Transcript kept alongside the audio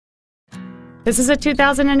This is a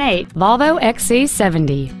 2008 Volvo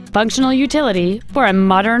XC70, functional utility for a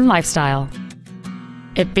modern lifestyle.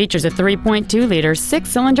 It features a 3.2-liter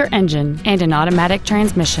six-cylinder engine and an automatic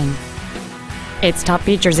transmission. Its top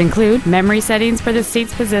features include memory settings for the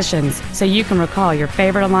seat's positions, so you can recall your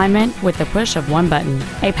favorite alignment with the push of one button,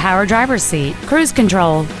 a power driver's seat, cruise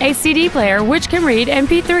control, a CD player which can read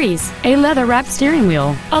MP3s, a leather-wrapped steering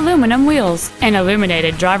wheel, aluminum wheels, an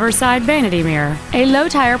illuminated driver's side vanity mirror, a low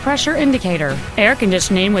tire pressure indicator, air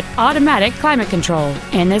conditioning with automatic climate control,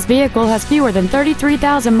 and this vehicle has fewer than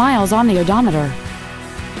 33,000 miles on the odometer.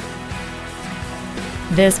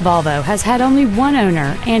 This Volvo has had only one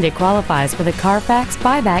owner and it qualifies for the Carfax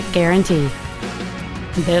buyback guarantee.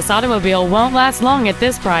 This automobile won't last long at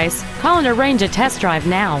this price. Call and arrange a test drive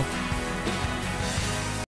now.